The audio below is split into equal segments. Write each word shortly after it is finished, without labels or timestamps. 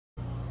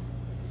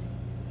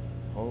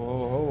Ho,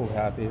 ho, ho,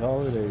 happy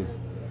holidays.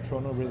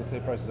 Toronto real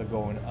estate prices are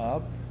going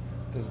up.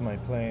 This is my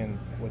plan,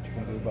 what you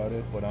can do about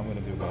it, what I'm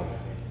going to do about it.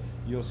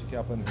 Yossi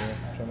Kaplan here,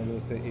 Toronto real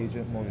estate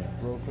agent, mortgage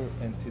broker,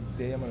 and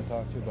today I'm going to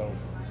talk to you about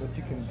what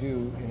you can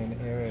do in an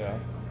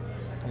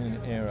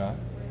era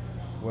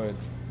where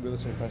real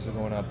estate prices are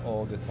going up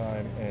all the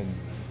time and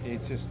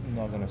it's just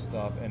not going to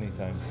stop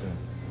anytime soon.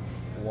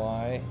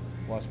 Why?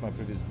 Watch my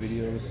previous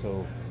videos.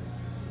 So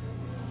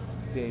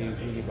today is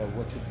really about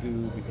what to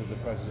do because the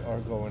prices are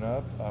going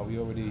up. We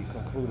already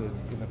concluded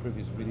in the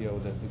previous video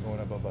that they're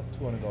going up about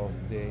 $200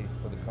 a day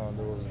for the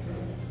condos,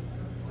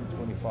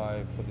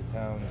 $225 for the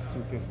towns,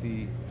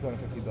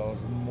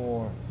 $250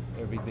 more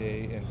every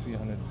day, and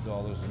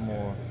 $300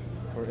 more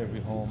for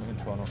every home in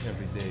Toronto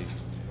every day.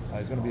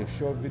 It's going to be a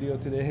short video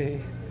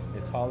today.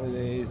 It's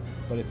holidays,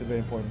 but it's a very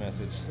important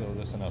message, so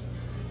listen up.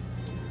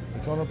 The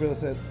Toronto real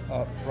estate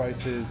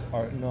prices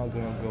are not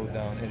going to go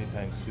down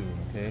anytime soon,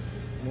 okay?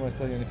 Anyone's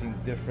telling you anything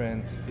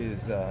different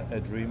is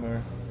a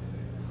dreamer.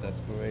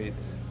 That's great,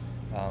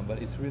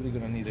 but it's really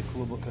going to need a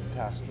global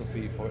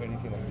catastrophe for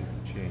anything like this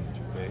to change,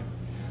 okay?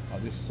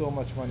 There's so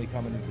much money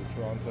coming into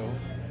Toronto,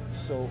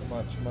 so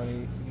much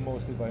money,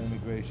 mostly by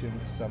immigration,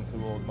 some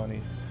through old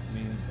money,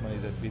 means money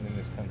that's been in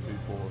this country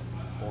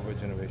for over a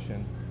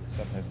generation,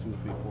 sometimes 2,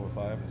 3, 4,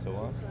 5, and so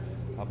on.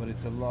 But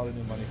it's a lot of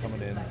new money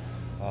coming in.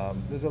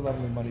 There's a lot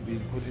of new money being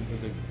put into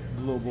the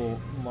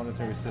global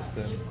monetary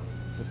system.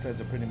 The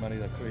Feds are printing money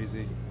like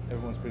crazy.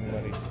 Everyone's printing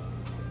money.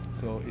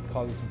 So it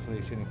causes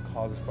inflation, it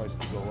causes prices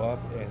to go up,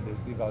 and there's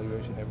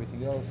devaluation,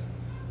 everything else.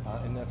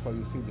 And that's why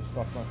you see the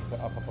stock markets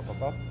are up,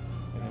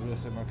 and the real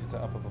estate markets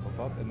are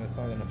up, and that's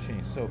not going to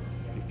change. So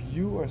if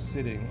you are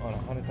sitting on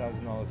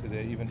 $100,000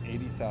 today, even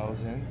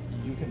 $80,000,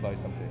 you can buy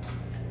something.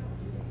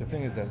 The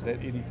thing is that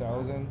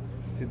 $80,000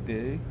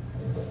 today,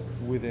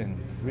 within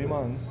 3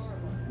 months,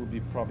 will be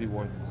probably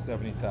worth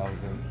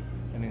 $70,000,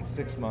 and in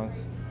 6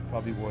 months,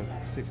 probably worth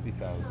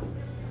 $60,000.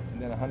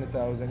 And then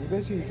 $100,000, you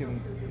basically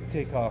can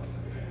take off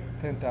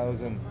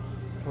 $10,000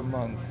 per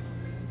month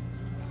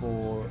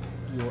for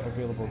your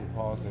available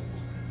deposit,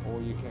 or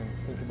you can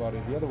think about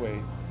it the other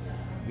way.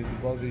 The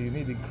deposit you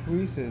need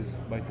increases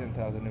by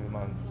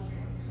 $10,000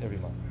 every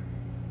month.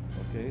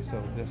 Okay,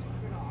 so this,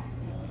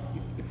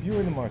 if you're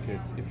in the market,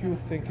 if you're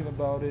thinking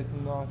about it,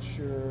 not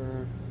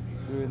sure,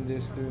 doing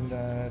this, doing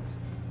that,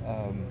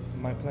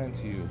 my plan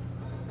to you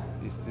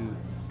is to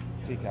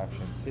take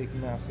action, take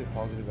massive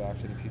positive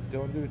action. If you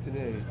don't do it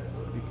today,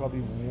 you probably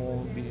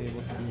won't be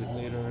able to do it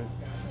later.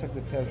 It's like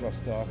the Tesla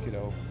stock, you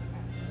know.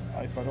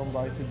 If I don't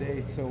buy today,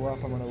 it's so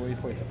up, I'm going to wait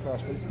for it to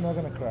crash. But it's not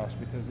going to crash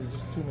because there's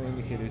just too many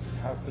indicators. It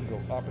has to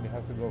go up, and it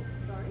has to go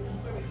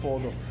a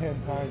fold of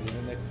 10 times in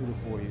the next 2 to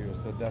 4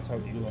 years. So that's how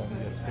Elon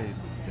gets paid.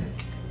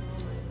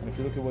 And if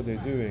you look at what they're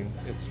doing,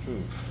 it's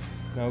true.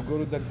 Now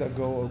go to DuckDuckGo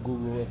or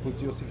Google and put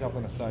Yossi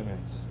Kaplan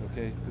assignments,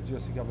 okay? Put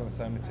Yossi Kaplan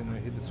assignments in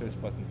there, hit the search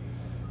button.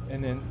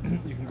 And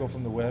then you can go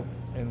from the web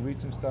and read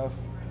some stuff.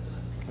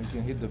 You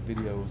can hit the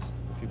videos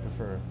if you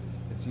prefer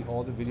and see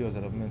all the videos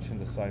that have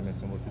mentioned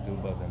assignments and what to do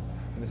about them.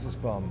 And this is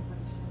from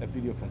a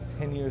video from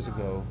 10 years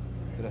ago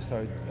that I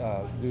started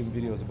doing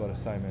videos about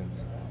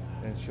assignments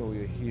and show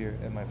you here.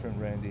 And my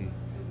friend Randy,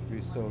 we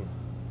were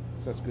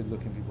such good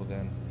looking people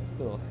then, and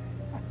still.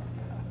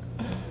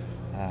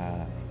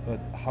 But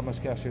how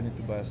much cash do you need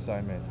to buy an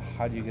assignment?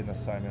 How do you get an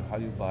assignment? How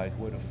do you buy it?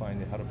 Where to find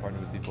it? How to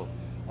partner with people?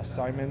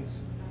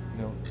 Assignments,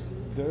 you know,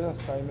 their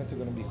assignments are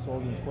going to be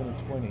sold in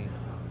 2020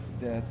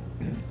 that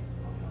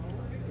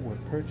were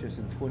purchased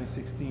in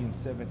 2016,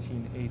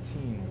 17,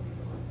 18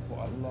 for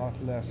a lot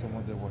less than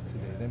what they were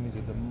today. That means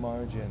that the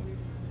margin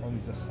on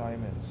these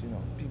assignments, you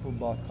know, people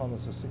bought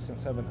condos for $600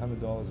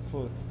 and $700 a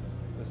foot.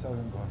 They're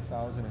selling for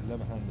 $1,000 and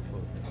 $1,100 a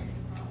foot.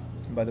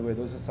 And by the way,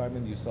 those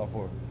assignments you saw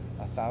for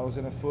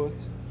 $1,000 a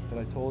foot that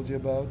I told you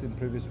about in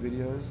previous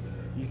videos,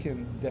 you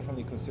can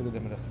definitely consider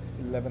them at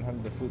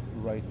 $1,100 a foot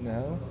right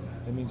now.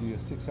 That means your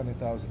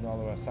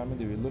 $600,000 assignment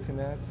that you're looking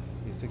at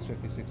is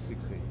 $650,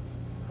 $660,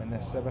 and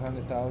that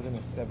 $700,000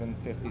 is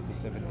 $750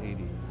 to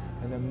 $780,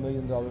 and $1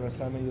 million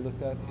assignment you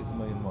looked at is $1.1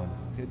 million.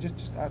 Okay,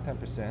 just add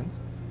 10%,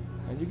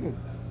 and you're good.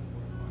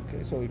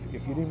 Okay, so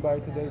if you didn't buy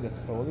it today,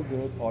 that's totally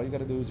good. All you got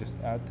to do is just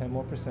add 10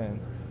 more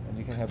percent, and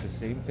you can have the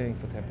same thing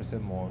for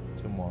 10% more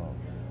tomorrow.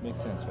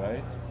 Makes sense,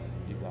 right?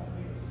 You got it.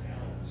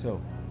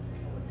 So,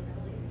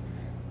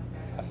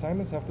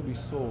 assignments have to be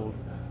sold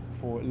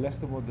for less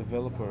than what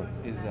developer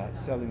is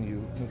selling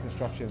you new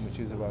construction, which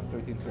is around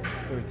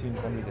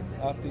 $1,300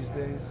 and up these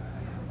days.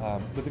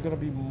 But they're going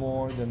to be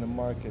more than the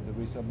market, the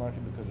resale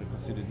market, because they're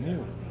considered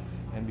new,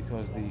 and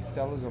because the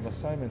sellers of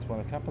assignments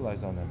want to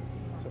capitalize on them.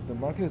 So if the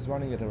market is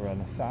running at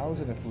around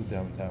 $1,000 a foot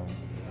downtown,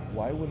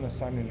 why wouldn't an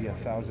assignment be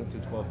 $1,000 to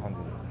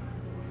 $1,200?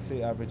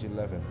 Say average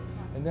 11,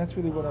 and that's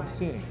really what I'm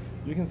seeing.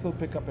 You can still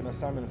pick up an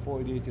assignment at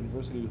 488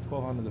 University with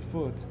 $1,200 a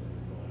foot,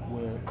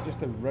 where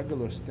just a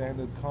regular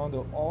standard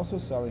condo also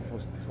selling for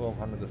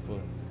 $1,200 a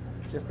foot,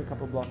 just a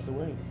couple blocks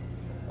away,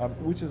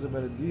 which is a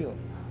better deal,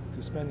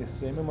 to spend the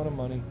same amount of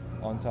money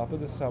on top of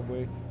the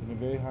subway in a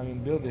very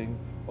high-end building,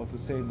 or to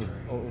spend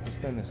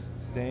the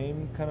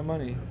same kind of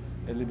money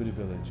at Liberty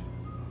Village.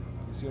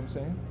 You see what I'm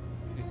saying?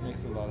 It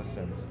makes a lot of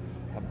sense.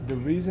 The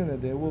reason that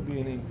there will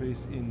be an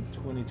increase in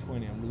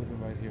 2020, I'm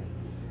looking right here,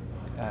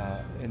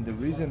 and the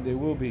reason there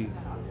will be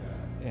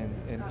an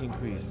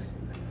increase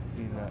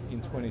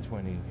in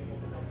 2020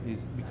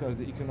 is because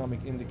the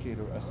economic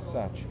indicator as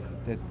such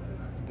that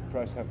the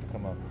price have to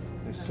come up.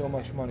 There's so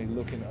much money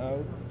looking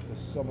out.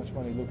 There's so much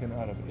money looking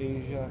out of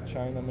Asia,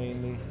 China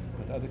mainly,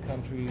 but other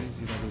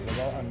countries. There's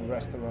a lot of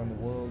unrest around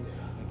the world,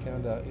 and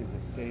Canada is a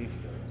safe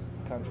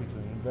country to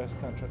invest.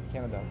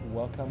 Canada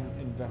welcome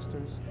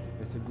investors.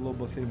 It's a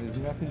global thing. There's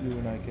nothing you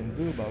and I can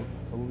do about it,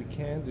 but what we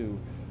can do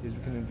is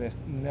we can invest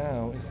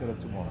now instead of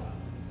tomorrow.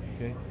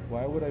 Okay?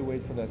 Why would I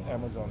wait for that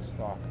Amazon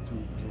stock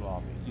to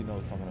drop?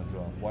 It's not going to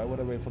drop. Why would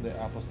I wait for the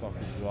Apple stock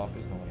to drop?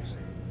 It's not going to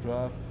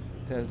drop.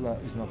 Tesla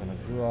is not going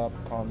to drop.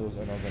 Condos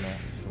are not going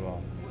to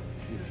drop.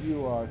 If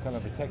you are kind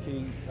of a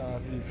techie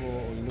people,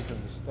 or you look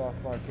at the stock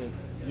market,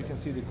 you can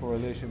see the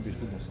correlation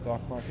between the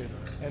stock market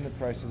and the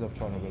prices of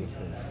Toronto real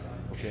estate.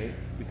 Okay?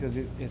 Because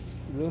it's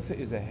real estate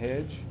is a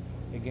hedge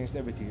against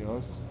everything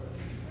else,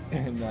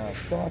 and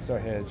stocks are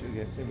hedged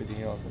against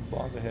everything else, and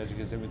bonds are hedged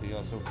against everything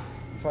else. So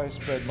if I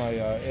spread my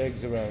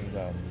eggs around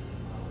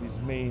these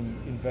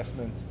main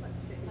investment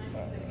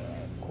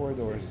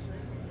corridors,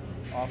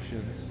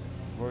 options,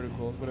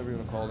 verticals, whatever you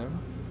want to call them,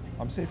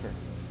 I'm safer.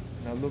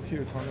 Now look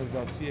here,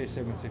 Condos.ca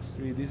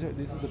 763. These are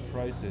the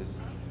prices.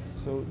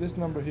 So this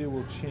number here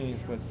will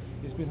change, but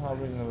it's been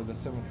hovering over the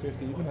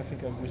 750. Even I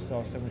think we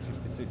saw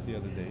 766 the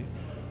other day,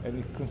 and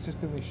it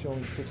consistently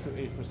showing 6 to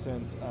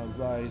 8%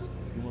 rise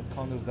in what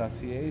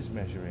Condos.ca is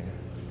measuring.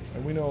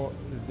 And we know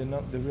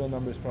the real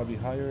number is probably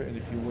higher, and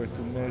if you were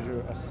to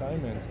measure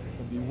assignments, it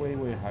would be way,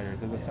 way higher,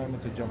 because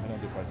assignments are jumping up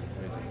the price like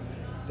crazy.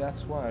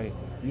 That's why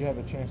you have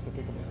a chance to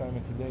pick up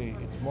assignment today.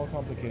 It's more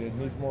complicated,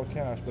 needs more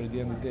cash, but at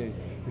the end of the day,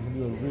 you can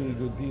do a really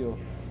good deal.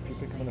 If you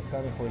pick up an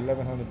assignment for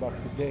 $1,100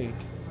 today,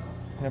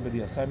 remember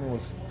the assignment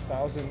was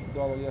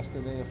 $1,000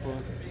 yesterday a foot,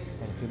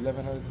 and it's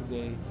 $1,100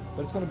 today,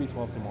 but it's going to be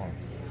 $12 tomorrow.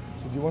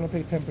 So do you want to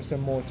pay 10%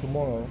 more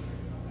tomorrow,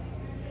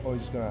 or are you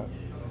just going to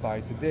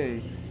buy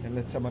today and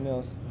let someone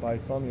else buy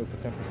from you for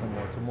 10%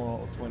 more tomorrow,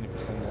 or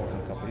 20% more in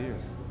a couple of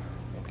years?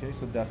 Okay,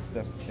 so that's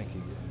the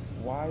thinking.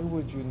 Why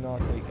would you not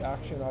take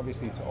action?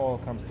 Obviously, it all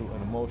comes to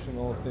an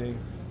emotional thing.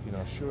 You're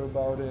not sure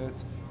about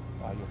it.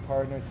 Your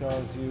partner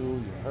tells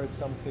you heard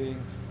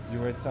something. You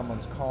read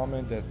someone's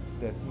comment that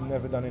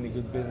never done any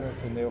good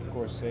business, and they of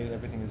course say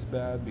everything is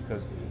bad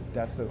because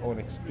that's their own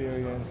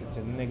experience. It's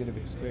a negative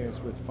experience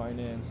with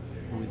finance,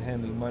 with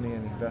handling money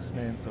and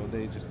investments. So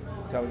they just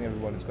telling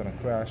everyone it's going to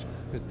crash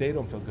because they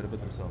don't feel good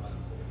about themselves.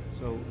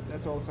 So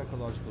that's all a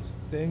psychological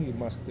thing. You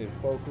must stay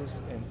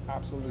focused and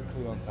absolutely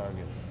clear on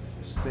target.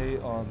 Stay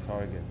on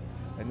target,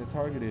 and the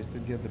target is to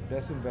get the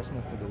best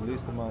investment for the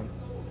least amount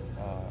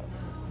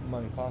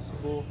money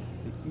possible,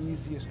 the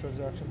easiest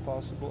transaction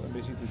possible, and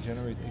basically to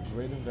generate a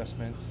great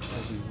investment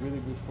that will be really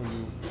good for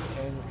you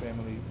and your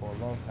family for a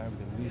long time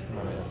with the least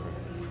amount of effort.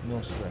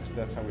 No stress.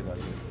 That's how we like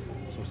it.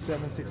 So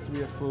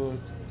 763 a foot,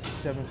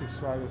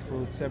 765 a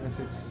foot,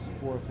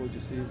 764 a foot. You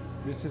see,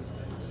 this is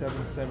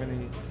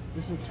 770.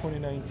 This is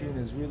 2019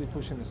 is really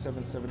pushing the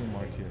 770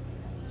 mark here.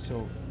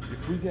 So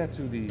if we get,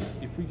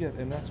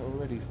 and that's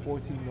already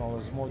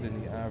 $14 more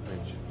than the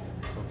average,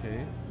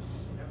 okay?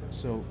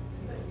 So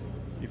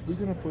if we're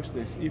gonna push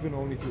this even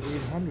only to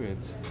 800,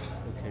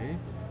 okay,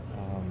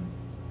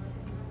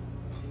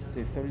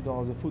 say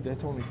 $30 a foot,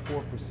 that's only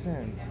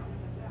 4%,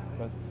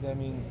 but that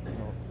means,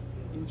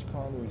 each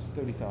condo is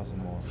 30,000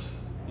 more.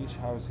 Each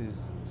house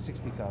is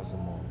 60,000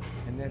 more,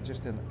 and that's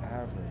just an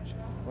average.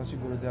 Once you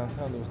go to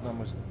downtown, those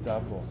numbers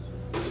double.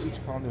 So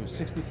each condo is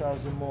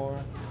 60,000 more,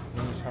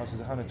 and each house is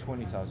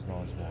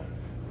 $120,000 more.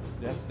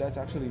 That's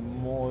actually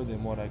more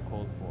than what I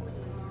called for.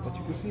 But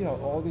you can see how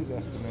all these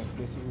estimates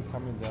basically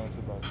coming down to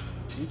about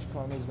each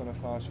condo is going to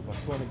cost you about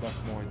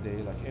 $20 more a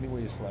day. Like any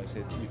way you slice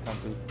it, you come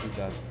to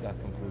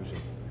that conclusion.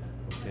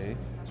 Okay,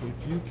 so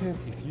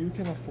if you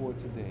can afford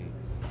today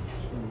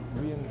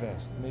to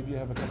reinvest, maybe you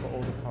have a couple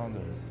older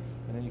condos,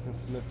 and then you can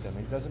flip them.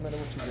 It doesn't matter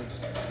what you do,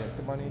 just get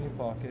the money in your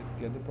pocket,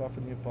 get the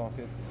profit in your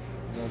pocket.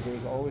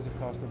 There's always a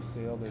cost of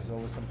sale, there's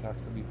always some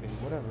tax to be paid,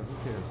 whatever,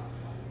 who cares?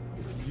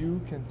 If you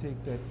can take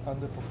that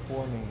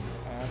underperforming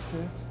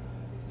asset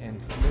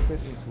and flip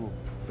it into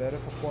a better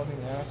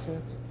performing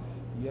asset,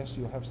 yes,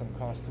 you'll have some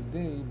cost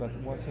today, but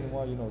once in a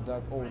while,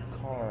 that old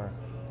car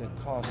that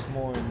costs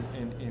more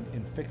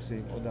in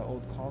fixing, or that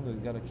old condo you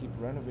gotta keep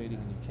renovating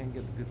and you can't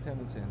get the good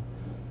tenants in,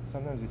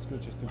 sometimes it's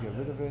good just to get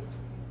rid of it,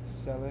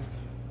 sell it,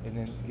 and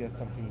then get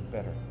something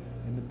better.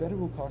 And the better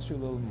will cost you a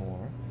little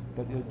more,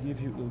 but it'll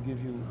give you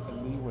a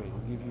leeway, it'll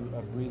give you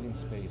a breathing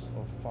space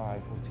of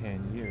 5 or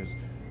 10 years,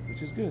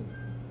 which is good.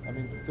 I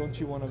mean, don't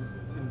you want to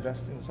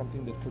invest in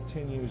something that for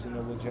 10 years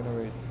will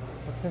generate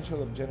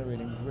potential of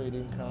generating great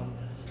income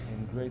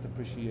and great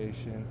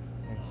appreciation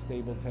and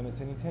stable tenants,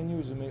 and in 10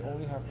 years you may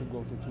only have to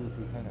go to 2 or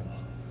 3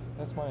 tenants.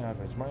 That's my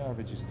average. My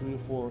average is 3 to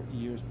 4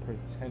 years per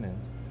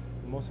tenant.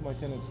 And most of my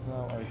tenants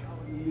now are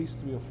at least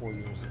 3 or 4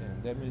 years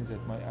in. That means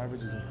that my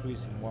average is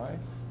increasing. Why?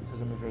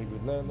 Because I'm a very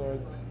good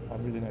landlord,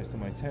 I'm really nice to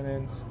my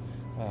tenants,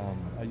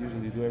 I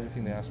usually do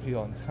everything they ask me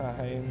on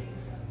time.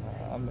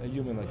 I'm a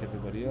human like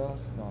everybody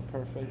else, not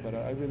perfect, but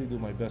I really do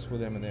my best for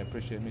them, and they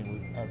appreciate me,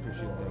 and I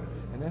appreciate them.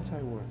 And that's how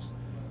it works.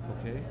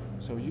 Okay?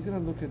 So you're going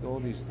to look at all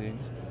these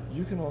things.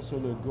 You can also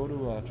go to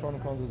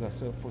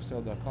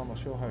TorontoCondos.forsale.com. I'll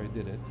show how I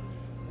did it.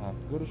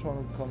 Go to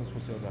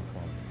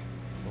TorontoCondosForSale.com.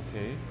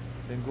 Okay?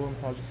 Then go on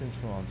projects in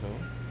Toronto.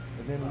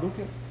 And then look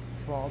at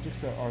projects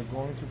that are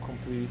going to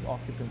complete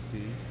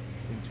occupancy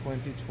in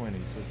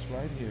 2020. So it's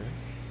right here.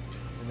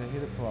 And then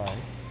hit apply.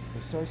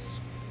 And start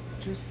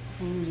just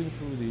cruising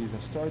through these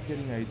and start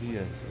getting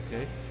ideas,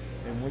 okay?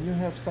 And when you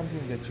have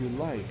something that you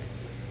like,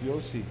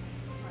 Yossi,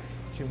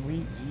 do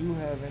you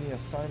have any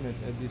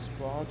assignments at this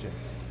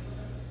project?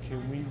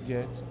 Can we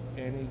get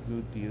any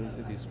good deals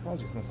at these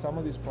projects? Now, some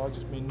of these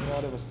projects may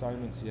not have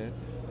assignments yet.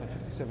 Like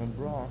 57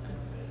 Brock,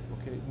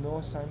 okay, no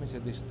assignments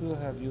yet. They still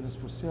have units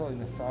for sale in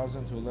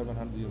 1,000 to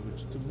 1,100 deals,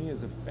 which to me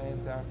is a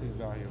fantastic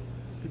value.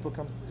 People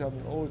come to tell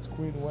me, oh, it's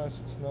Queen West,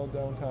 it's not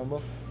downtown.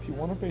 Well, if you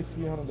want to pay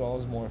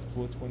 $300 more a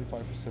foot,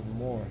 25%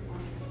 more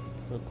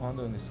for a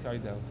condo in the sky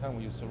downtown,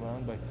 where you're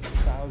surrounded by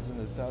thousands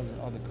and thousands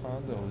of other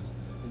condos,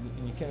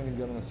 and you can't even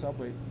get on the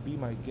subway, be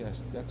my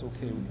guest. That's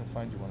okay, we can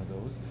find you one of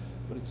those.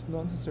 But it's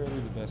not necessarily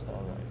the best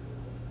ROI.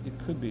 It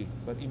could be,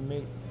 but it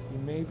may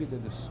be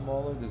that the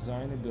smaller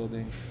designer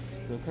buildings,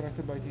 still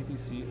connected by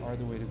TTC, are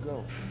the way to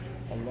go.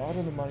 A lot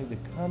of the money that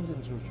comes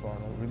into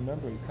Toronto,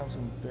 remember, it comes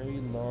from very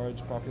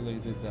large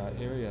populated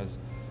areas,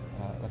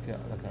 like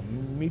a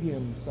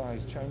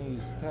medium-sized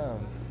Chinese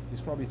town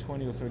is probably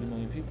 20 or 30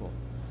 million people.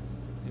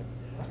 Yeah.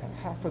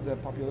 Half of the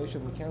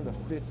population of Canada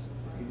fits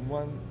in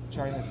one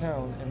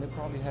Chinatown, and they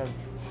probably have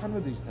 100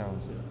 of these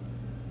towns there.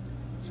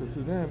 So to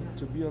them,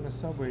 to be on the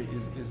subway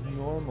is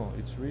normal,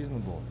 it's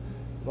reasonable.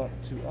 But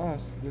to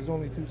us, there's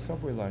only 2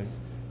 subway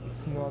lines.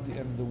 It's not the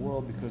end of the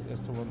world, because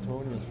as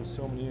Torontonians, for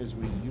so many years,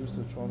 we're used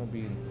to Toronto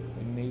being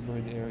a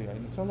neighborhood area.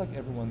 And it's not like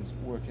everyone's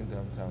working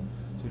downtown.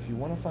 So if you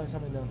want to find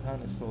something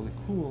downtown, it's totally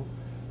cool.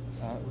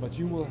 But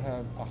you will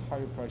have a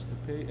higher price to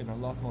pay and a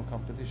lot more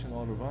competition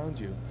all around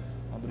you.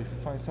 But if you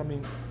find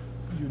something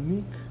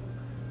unique,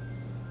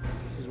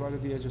 this is right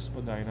at the edge of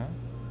Spadina.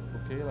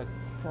 Okay, like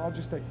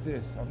projects like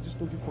this. I'm just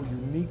looking for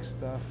unique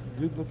stuff,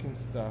 good-looking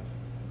stuff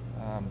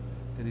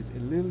that is a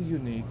little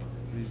unique.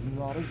 It is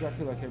not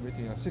exactly like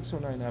everything else.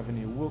 609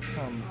 Avenue will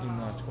come in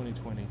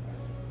 2020,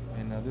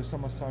 and there's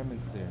some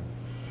assignments there.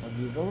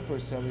 The developer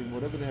is selling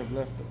whatever they have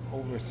left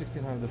over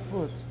 1,600 a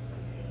foot.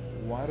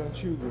 Why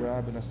don't you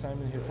grab an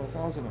assignment here for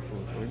 1,000 a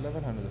foot or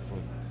 1,100 a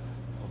foot?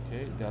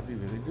 Okay, that'd be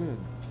really good.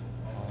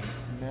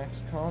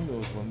 Next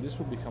Condos, when this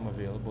will become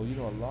available, you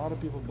know, a lot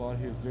of people bought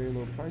here very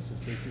low prices,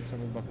 say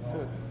 $600 a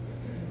foot.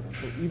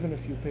 So even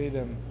if you pay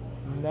them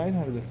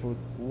 $900 a foot,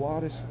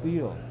 what a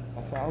steal.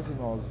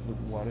 $1,000 a foot,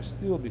 what a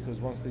steal, because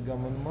once they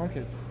come on the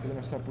market, they're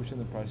going to start pushing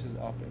the prices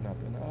up and up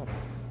and up.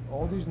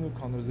 All these new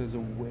condos, there's a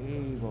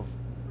wave of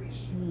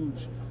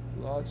huge,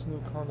 lots of new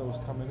condos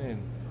coming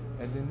in,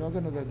 and they're not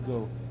going to let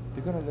go.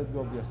 They're going to let go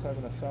of the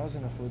assignment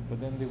 $1,000 a foot,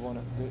 but then they want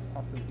to,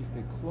 after, if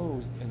they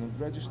closed and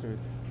registered,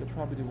 they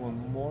probably want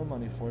more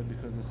money for it,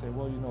 because they say,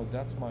 well, you know,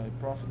 that's my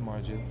profit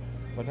margin,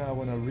 but now I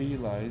want to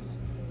realize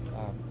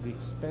the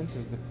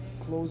expenses, the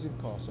closing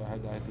costs. So I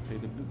had to pay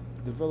the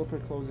developer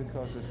closing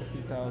costs of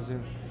 $50,000.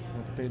 I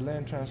have to pay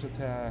land transfer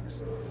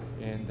tax,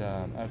 and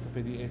I have to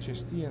pay the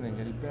HST and then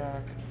get it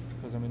back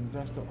because I'm an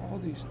investor. All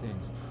these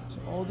things. So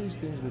all these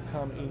things will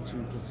come into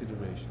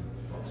consideration.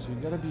 So you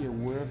got to be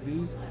aware of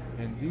these,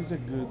 and these are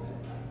good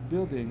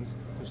buildings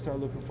to start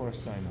looking for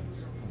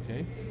assignments.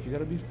 Okay, you got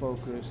to be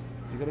focused.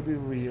 You got to be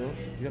real.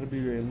 You got to be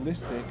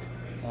realistic.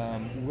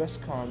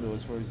 West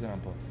Condos, for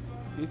example.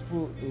 It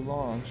will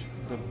launch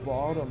the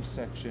bottom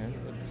section,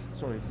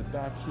 the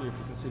back here, if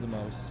you can see the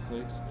mouse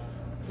clicks,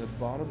 the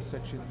bottom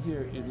section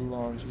here, it'll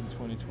launch in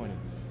 2020.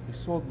 We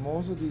sold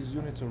most of these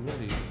units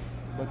already,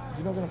 but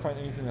you're not going to find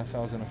anything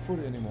 $1,000 a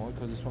foot anymore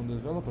because it's from the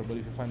developer. But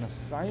if you find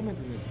assignment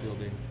in this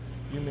building,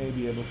 you may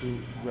be able to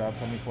grab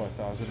something for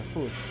 $1,000 a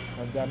foot.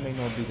 Now that may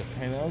not be the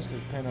penthouse,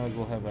 because penthouse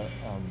will have a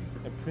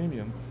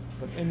premium,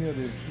 but any of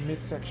these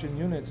mid-section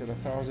units at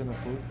 $1,000 a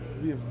foot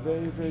will be a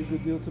very, very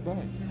good deal to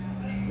buy.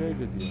 Very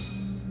good deal.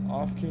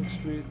 Off King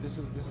Street, this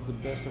is the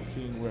best of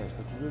King West.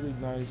 Like really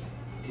nice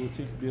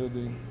boutique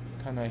building,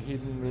 kind of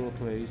hidden little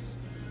place.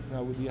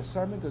 Now with the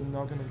assignment, they're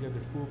not going to get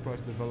the full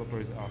price developer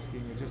is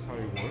asking. It's just how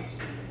it works.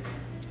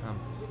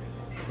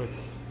 But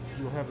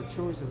you'll have a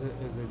choice as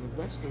an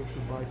investor to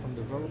buy from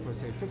developers,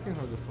 say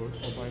 $1,500 a foot,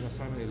 or buy an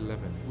assignment at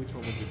 11. Which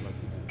one would you like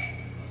to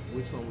do?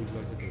 Which one would you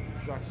like to do?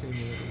 Exact same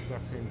unit,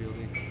 exact same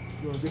building.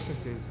 The only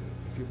difference is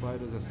if you buy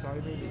it as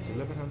assignment, it's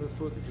 1,100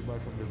 foot. If you buy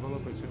from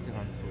developer, it's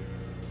 1,500 foot.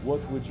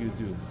 What would you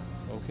do?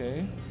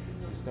 Okay,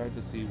 you start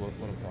to see what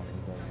I'm talking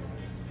about here.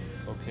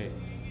 Okay,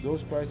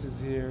 those prices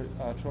here,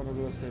 Toronto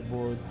Real Estate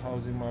Board,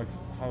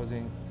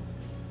 housing.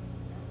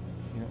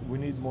 You know, we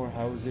need more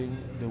housing.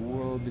 The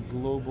world, the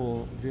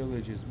global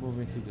village is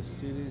moving to the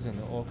cities, and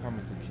they're all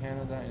coming to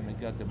Canada, and they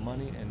got the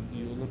money. And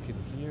you're looking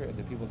here at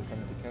the people that are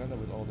coming to Canada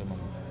with all the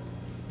money,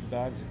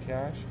 bags of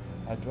cash.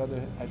 I'd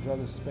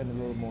rather spend a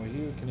little more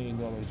here. Canadian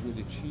dollar is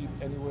really cheap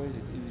anyways.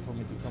 It's easy for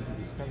me to come to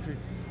this country.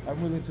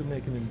 I'm willing to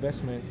make an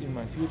investment in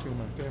my future, in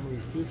my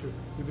family's future,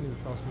 even if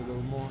it costs me a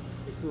little more.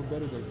 It's still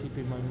better than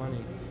keeping my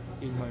money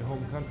in my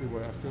home country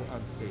where I feel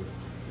unsafe.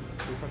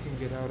 So if I can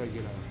get out, I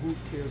get out. Who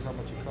cares how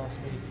much it costs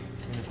me?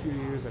 In a few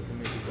years, I can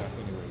make it back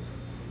anyways.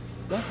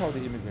 That's how the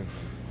immigrant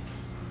think.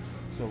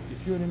 So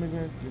if you're an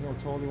immigrant, you know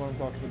totally what I'm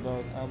talking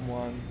about. I'm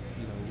one.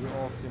 You know, we're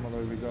all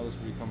similar regardless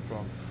where you come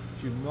from.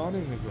 If you're not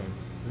an immigrant,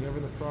 you're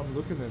having a problem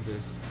looking at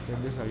this, then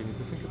this is how you need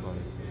to think about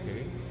it,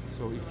 okay?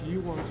 So if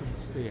you want to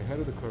stay ahead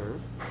of the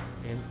curve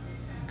and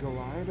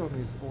glide on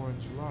this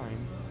orange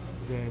line,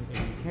 then and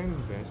you can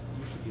invest,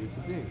 you should do it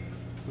today.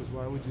 Because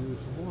why would you do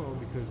it tomorrow?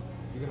 Because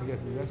you're going to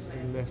get less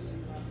and less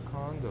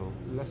condo,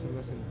 less and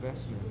less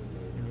investment,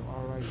 and your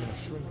ROI is going to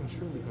shrink and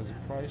shrink because the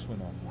price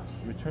went up.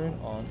 Return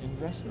on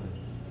investment.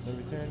 The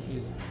return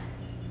is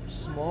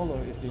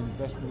smaller if the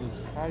investment is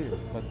higher,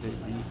 but the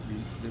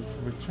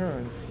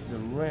return, the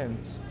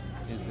rent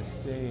is the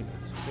same.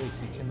 It's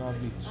fixed. It cannot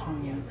be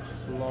too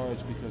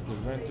large because the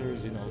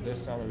renters, you know, their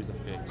salaries are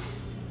fixed.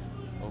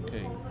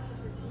 Okay.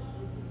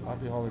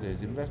 Happy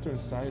holidays. Investor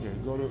Insider.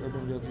 Go to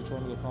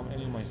urbanrealtytoronto.com,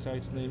 any of my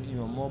sites, name,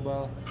 email,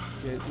 mobile.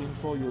 Get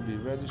info. You'll be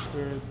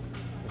registered.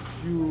 A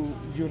few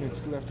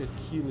units left at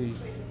Keeley.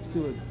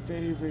 Still at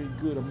very, very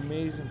good,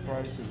 amazing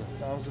prices.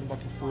 $1,000 a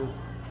foot.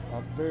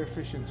 Very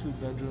efficient 2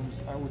 bedrooms.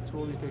 I would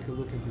totally take a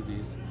look into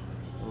these.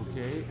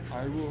 Okay,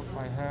 I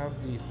have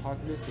the hot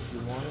list. If you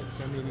want it,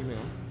 send me an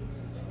email.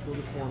 Fill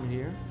the form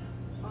here,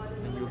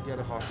 and you'll get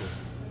a hot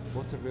list.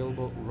 What's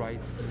available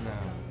right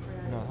now,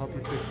 and I'll help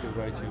you pick the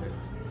right unit.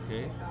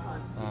 Okay,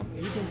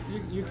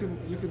 you can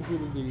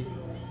twiddle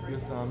your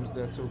thumbs.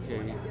 That's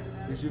okay.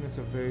 These units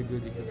are very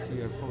good. You can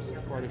see I've posted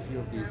quite a few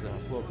of these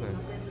floor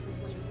plans.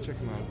 So check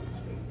them out.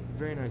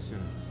 Very nice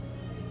units.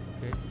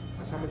 Okay,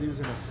 and some of these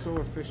are so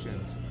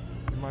efficient.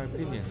 In my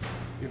opinion,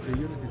 if the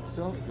unit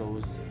itself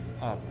goes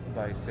up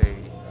by say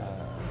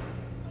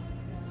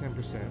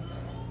 10%,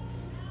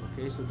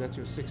 okay, so that's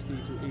your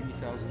 $60,000 to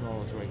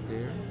 $80,000 right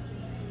there.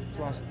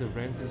 Plus the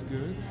rent is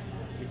good.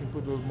 You can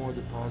put a little more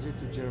deposit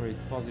to generate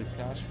positive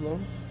cash flow.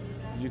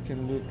 You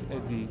can look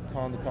at the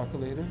condo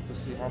calculator to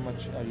see how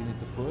much you need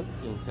to put.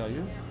 It'll tell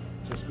you.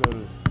 Just go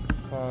to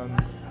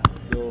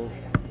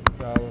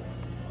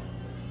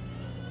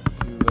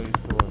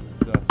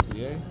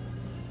condocalculator.ca.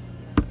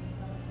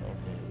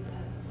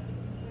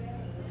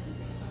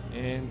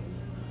 And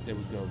there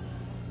we go.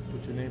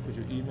 Put your name, put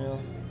your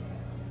email.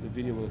 The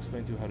video will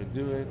explain to you how to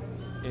do it,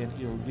 and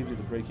it will give you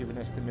the break-even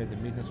estimate, the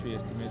maintenance fee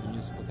estimate, the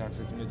municipal tax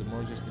estimate, the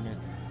mortgage estimate,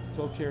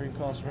 total carrying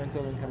cost,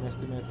 rental income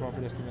estimate,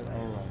 profit estimate,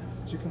 ROI.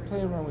 So you can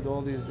play around with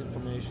all this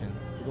information,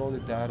 with all the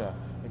data,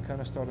 and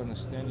kind of start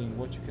understanding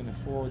what you can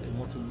afford and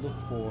what to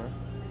look for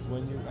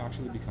when you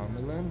actually become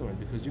a landlord,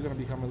 because you're going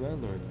to become a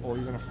landlord or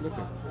you're going to flip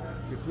it.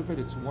 If you flip it,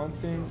 it's one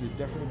thing. You're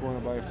definitely going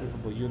to buy a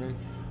flippable unit.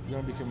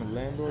 You're going to become a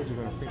landlord. You're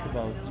going to think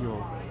about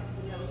your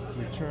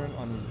return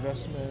on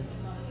investment,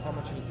 how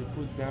much you need to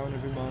put down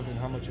every month, and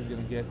how much you're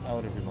going to get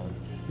out every month.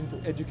 You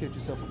need to educate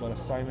yourself about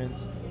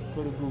assignments.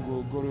 Go to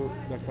Google, go to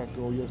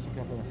DuckDuckGo, Yossi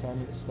Kaplan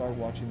assignment, start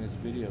watching these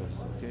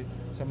videos, okay?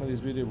 Some of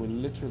these videos will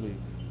literally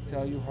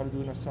tell you how to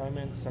do an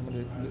assignment. Some of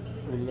it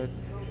will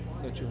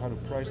let you how to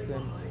price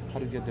them, how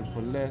to get them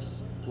for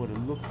less, what to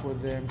look for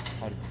them,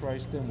 how to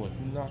price them, what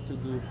not to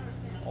do.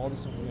 All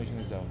this information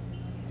is out.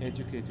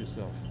 Educate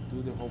yourself.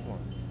 Do the homework.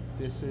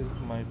 This is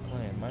my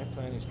plan. My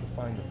plan is to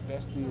find the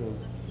best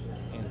deals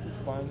and to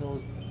find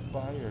those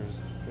buyers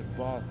that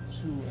bought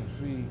 2 and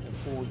 3 and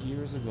 4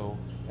 years ago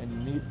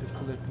and need to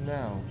flip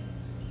now,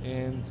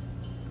 and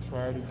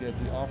try to get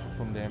the offer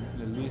from them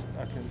the least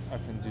I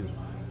can do.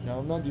 Now,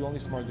 I'm not the only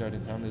smart guy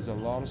in town. There's a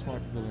lot of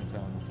smart people in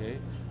town, okay?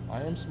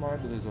 I am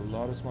smart, but there's a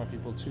lot of smart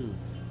people too.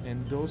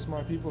 And those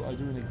smart people are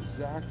doing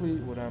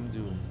exactly what I'm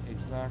doing,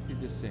 exactly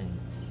the same,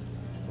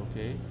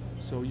 okay?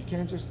 So you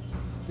can't just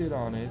sit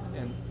on it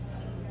and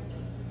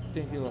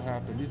think it'll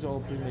happen. These are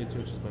all pre-made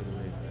searches, by the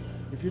way.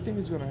 If you think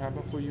it's going to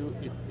happen for you,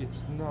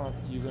 it's not.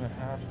 You're going to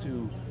have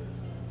to,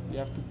 you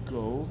have to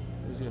go.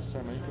 There's the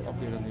assignment. I need to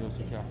update on the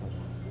Yossi Kaplan.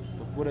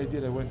 But what I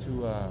did, I went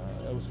to,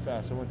 it was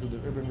fast. I went to the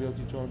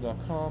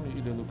urbanrealtytoronto.com. You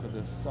either look at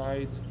the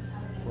site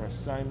for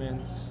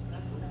assignments,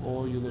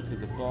 or you look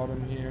at the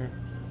bottom here,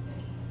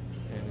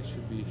 and it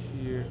should be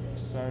here,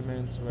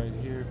 assignments right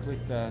here.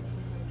 Click that,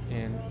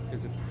 and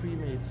there's a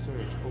pre-made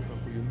search open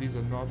for you. These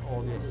are not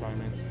all the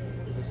assignments.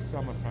 These are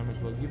some assignments,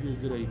 but I'll give you a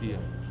good idea.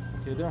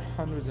 Okay, there are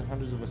hundreds and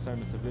hundreds of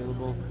assignments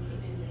available,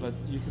 but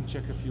you can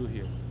check a few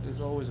here. There's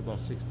always about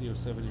 60 or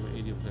 70 or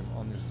 80 of them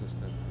on this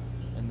system,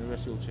 and the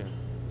rest you'll check.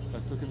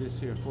 Like, look at this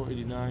here,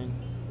 489,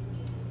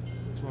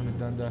 200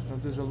 Dundas. Now,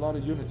 there's a lot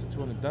of units at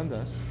 200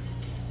 Dundas,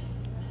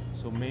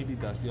 so maybe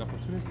that's the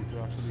opportunity to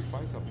actually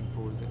find something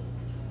for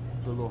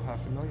below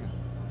 $500,000.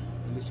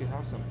 At least you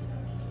have something.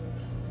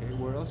 Okay,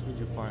 where else would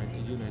you find a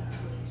unit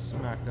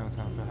smack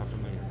downtown for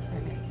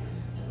 $500,000?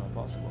 It's not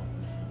possible.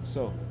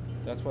 So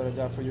that's what I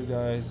got for you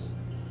guys.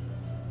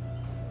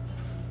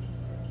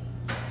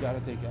 You gotta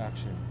take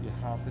action. You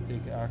have to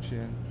take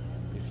action.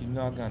 If you're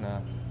not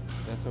gonna,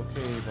 that's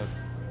okay, but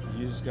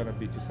you just gotta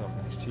beat yourself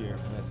next year,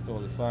 and that's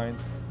totally fine.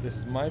 This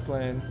is my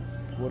plan.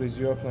 What is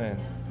your plan?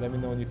 Let me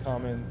know in your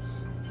comments.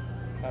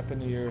 Happy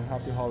New Year,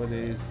 happy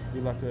holidays,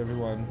 good luck to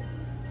everyone.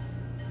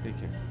 Take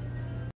care.